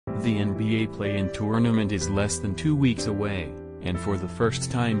The NBA play-in tournament is less than 2 weeks away, and for the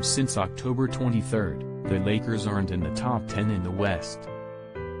first time since October 23, the Lakers aren't in the top 10 in the West.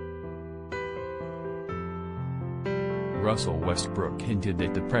 Russell Westbrook hinted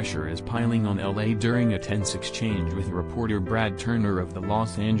that the pressure is piling on LA during a tense exchange with reporter Brad Turner of the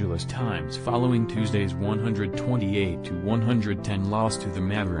Los Angeles Times following Tuesday's 128-110 loss to the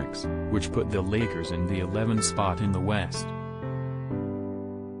Mavericks, which put the Lakers in the 11th spot in the West.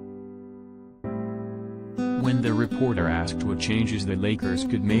 When the reporter asked what changes the Lakers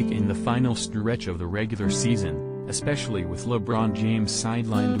could make in the final stretch of the regular season, especially with LeBron James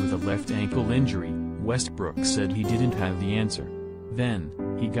sidelined with a left ankle injury, Westbrook said he didn't have the answer. Then,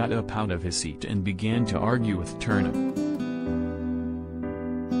 he got up out of his seat and began to argue with Turner.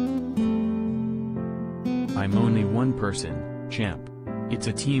 "I'm only one person, champ. It's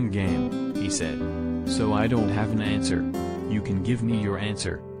a team game," he said. "So I don't have an answer. You can give me your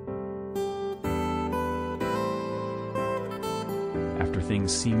answer." After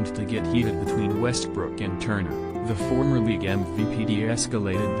things seemed to get heated between Westbrook and Turner, the former league MVP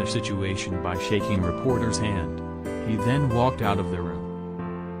de-escalated the situation by shaking reporter's hand. He then walked out of the room.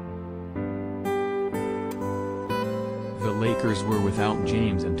 The Lakers were without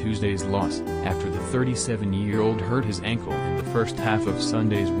James in Tuesday's loss, after the 37-year-old hurt his ankle in the first half of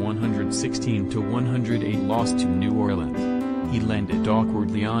Sunday's 116-108 loss to New Orleans. He landed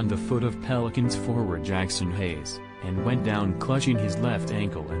awkwardly on the foot of Pelicans forward Jackson Hayes, and went down clutching his left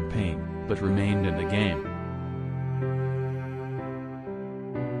ankle in pain, but remained in the game.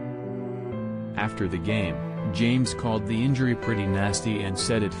 After the game, James called the injury pretty nasty and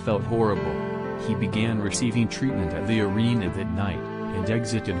said it felt horrible. He began receiving treatment at the arena that night, and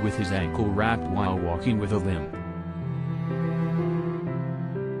exited with his ankle wrapped while walking with a limp.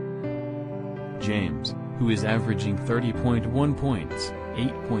 James, who is averaging 30.1 points,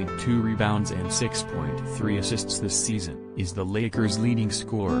 8.2 rebounds and 6.3 assists this season, is the Lakers' leading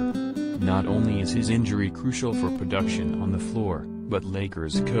scorer. Not only is his injury crucial for production on the floor, but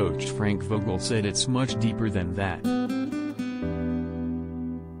Lakers coach Frank Vogel said it's much deeper than that.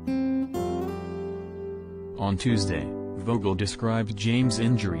 On Tuesday, Vogel described James'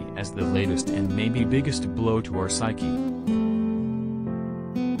 injury as the latest and maybe biggest blow to our psyche.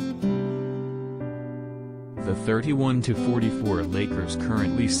 The 31-44 Lakers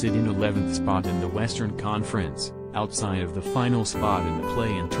currently sit in 11th spot in the Western Conference, outside of the final spot in the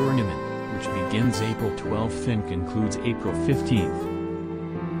play-in tournament, which begins April 12th and concludes April 15th.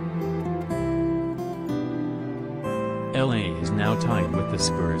 LA is now tied with the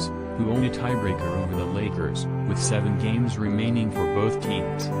Spurs, who own a tiebreaker over the Lakers, with 7 games remaining for both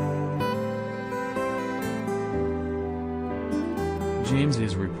teams. James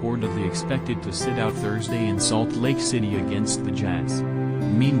is reportedly expected to sit out Thursday in Salt Lake City against the Jazz.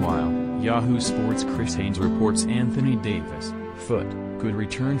 Meanwhile, Yahoo Sports' Chris Haynes reports Anthony Davis, foot, could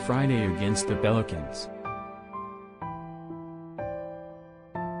return Friday against the Pelicans.